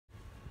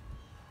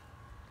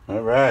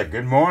All right,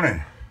 good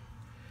morning.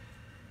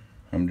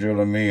 I'm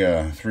drilling me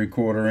a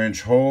 3/4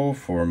 inch hole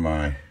for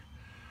my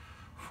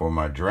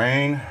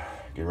drain.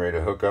 Get ready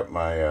to hook up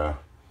my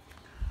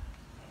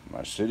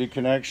my city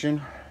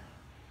connection,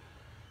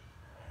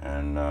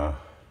 and I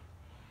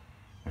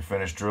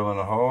finish drilling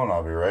the hole, and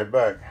I'll be right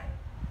back.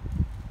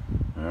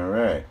 All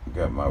right,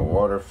 got my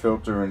water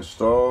filter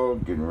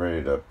installed. Getting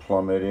ready to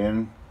plumb it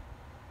in.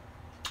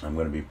 I'm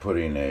going to be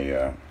putting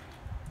a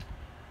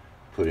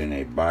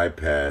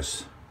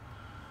bypass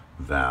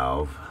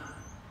valve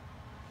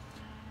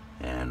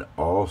and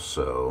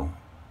also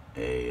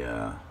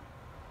a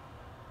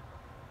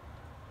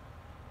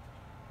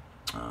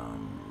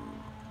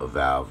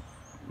valve,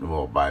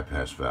 well,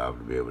 bypass valve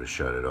to be able to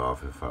shut it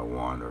off if I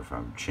want, or if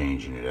I'm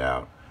changing it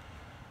out.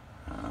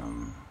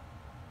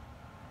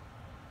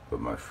 But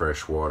my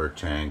fresh water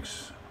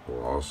tanks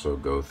will also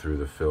go through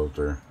the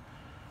filter,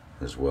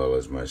 as well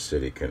as my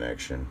city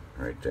connection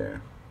right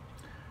there.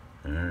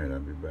 All right, I'll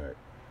be back.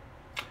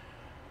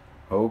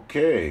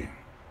 Okay,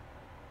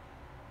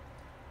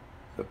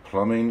 the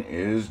plumbing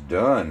is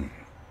done.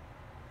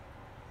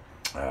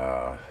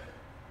 I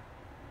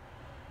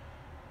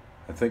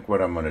think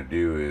what I'm going to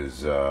do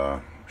is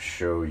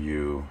show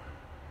you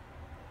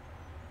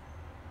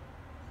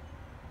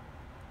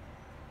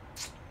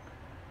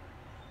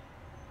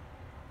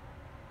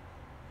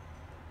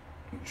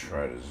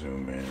try to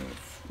zoom in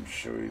and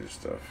show you the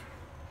stuff.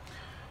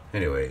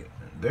 Anyway,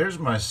 there's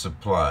my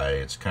supply.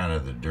 It's kind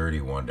of the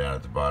dirty one down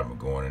at the bottom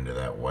going into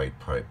that white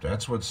pipe.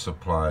 That's what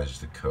supplies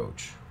the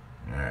coach.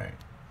 All right.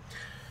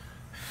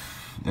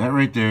 That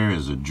right there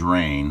is a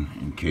drain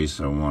in case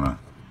I want to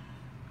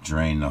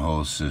drain the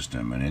whole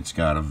system, and it's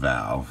got a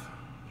valve.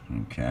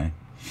 Okay.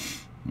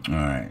 All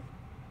right.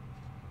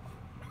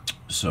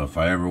 So if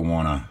I ever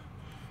want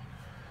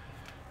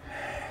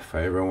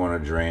to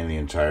drain the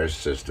entire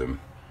system,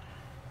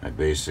 I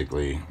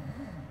basically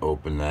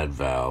open that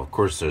valve. Of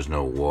course, there's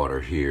no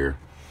water here,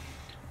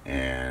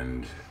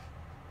 and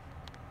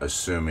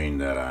assuming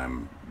that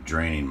I'm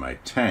draining my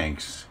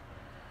tanks,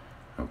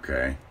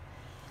 okay,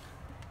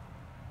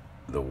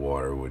 the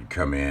water would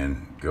come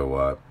in, go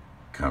up,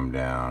 come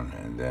down,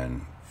 and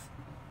then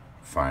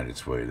find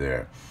its way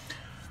there.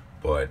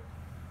 But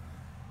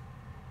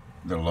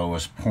the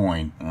lowest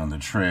point on the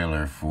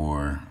trailer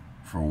for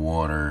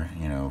water,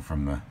 you know,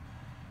 from the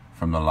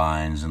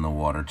lines and the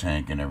water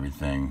tank and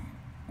everything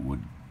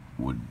would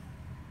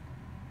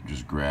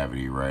just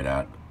gravity right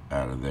out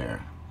of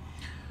there.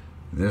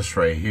 This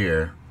right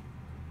here,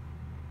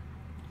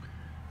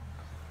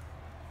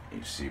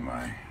 you see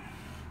my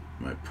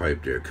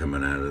pipe there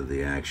coming out of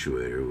the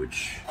actuator,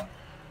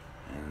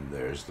 and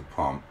there's the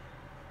pump.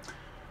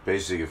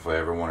 Basically, if I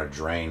ever want to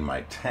drain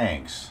my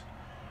tanks,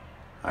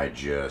 I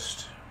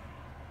just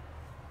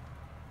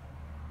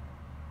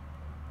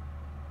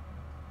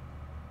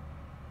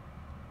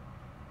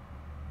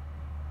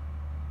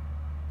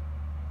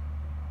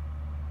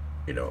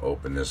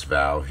open this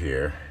valve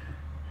here.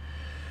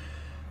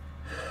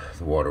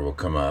 The water will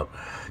come up,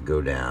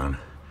 go down,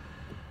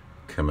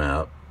 come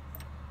out,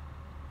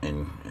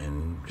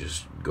 and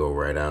just go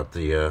right out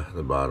the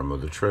bottom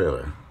of the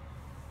trailer.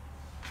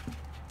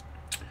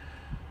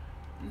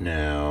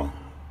 Now,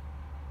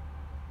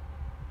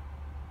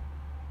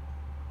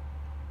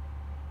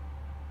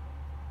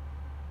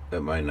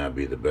 that might not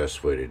be the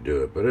best way to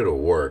do it, but it'll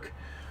work.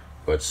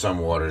 But some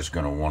water's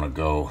going to want to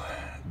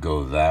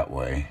go that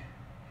way.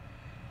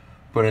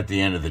 But at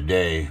the end of the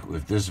day,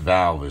 if this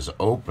valve is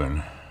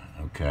open,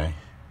 okay,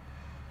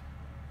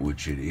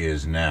 which it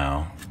is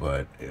now,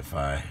 but if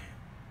I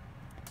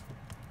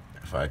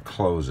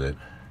close it,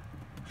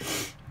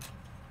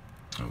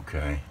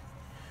 okay,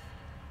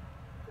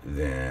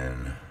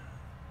 then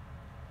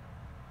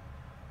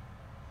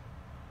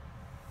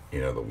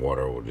the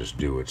water will just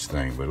do its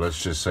thing. But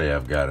let's just say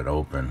I've got it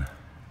open,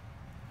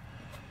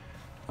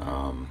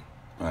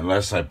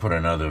 unless I put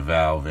another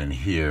valve in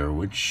here,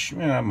 which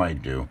I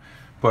might do.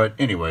 But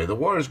anyway, the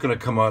water's going to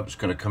come up, it's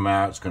going to come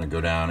out, it's going to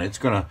go down, it's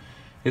going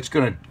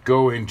to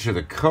go into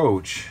the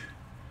coach.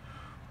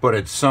 But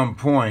at some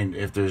point,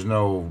 if there's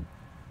no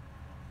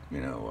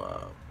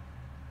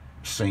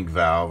sink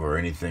valve or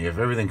anything, if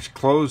everything's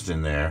closed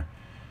in there,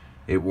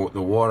 the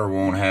water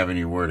won't have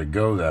anywhere to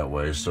go that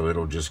way, so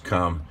it'll just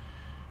come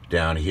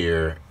down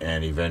here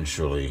and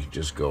eventually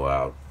just go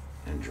out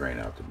and drain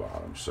out the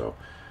bottom. So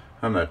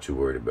I'm not too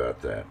worried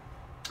about that.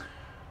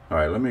 All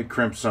right, let me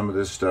crimp some of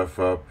this stuff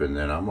up, and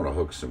then I'm going to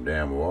hook some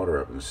damn water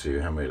up and see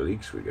how many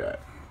leaks we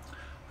got.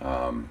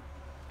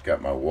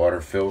 Got my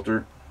water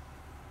filter.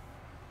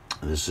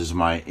 This is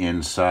my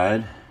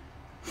inside,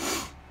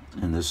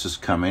 and this is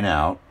coming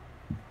out,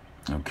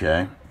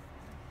 okay?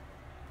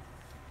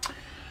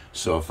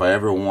 So if I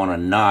ever want to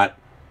not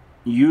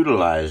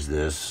utilize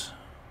this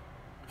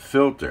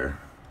filter,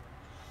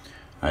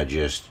 I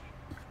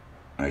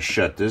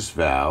shut this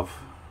valve,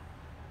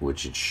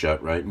 which it's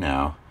shut right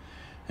now,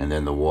 and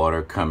then the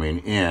water coming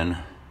in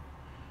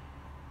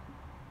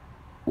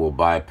will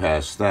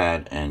bypass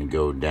that and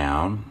go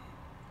down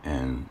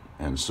and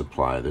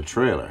supply the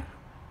trailer.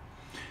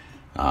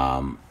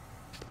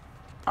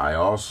 I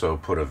also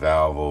put a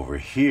valve over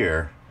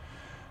here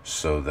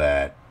so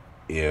that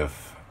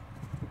if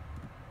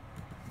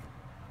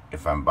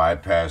I'm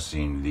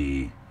bypassing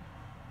the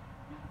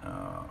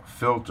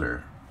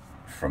filter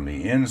from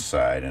the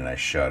inside and I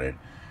shut it,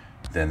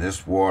 then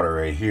this water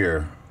right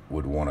here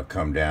would want to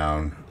come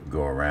down,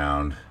 go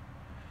around,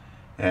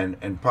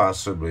 and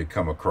possibly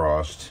come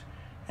across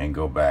and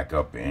go back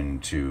up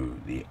into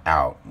the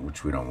out,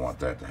 which we don't want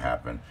that to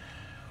happen.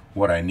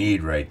 What I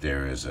need right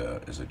there is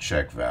a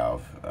check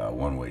valve,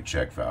 one-way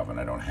check valve, and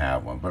I don't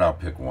have one, but I'll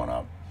pick one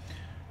up,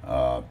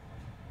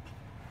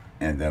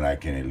 and then I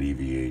can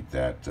alleviate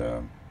that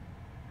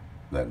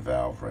that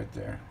valve right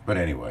there. But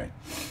anyway,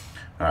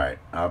 all right,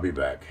 I'll be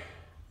back.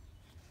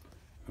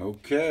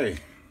 Okay,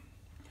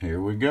 here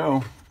we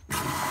go.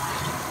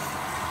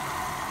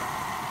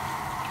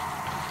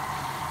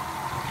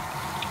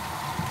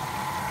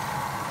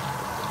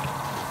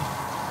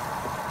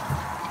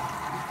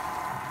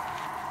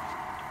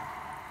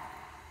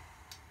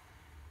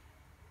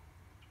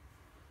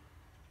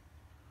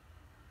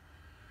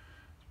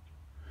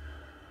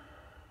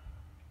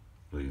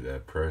 Leave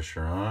that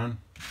pressure on.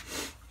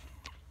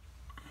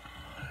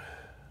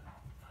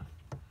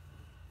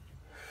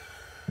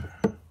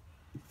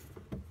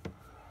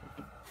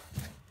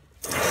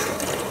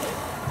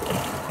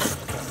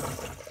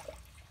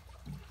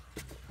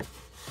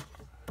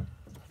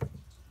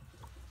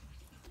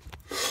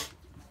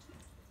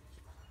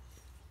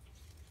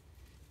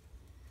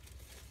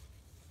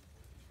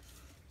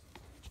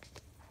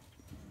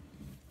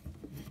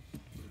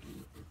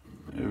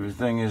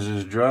 Everything is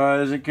as dry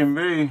as it can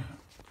be.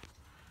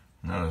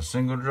 Not a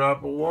single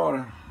drop of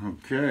water.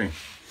 Okay.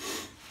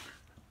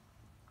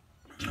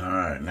 All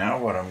right, now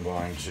what I'm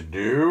going to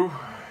do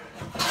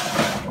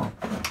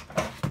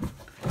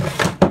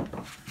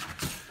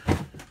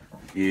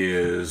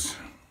is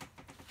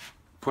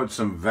put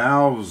some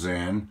valves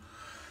in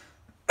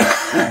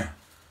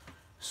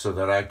so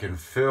that I can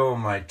fill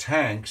my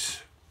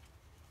tanks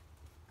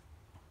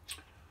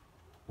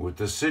with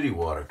the city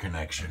water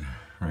connection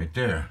right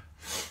there.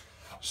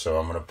 So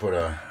I'm going to put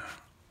a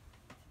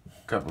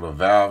couple of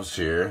valves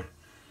here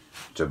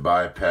to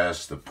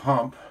bypass the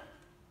pump,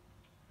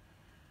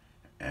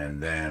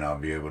 and then I'll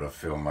be able to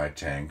fill my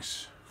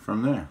tanks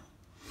from there.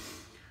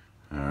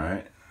 All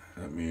right,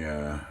 let me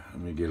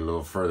get a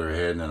little further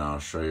ahead and then I'll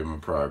show you my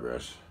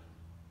progress.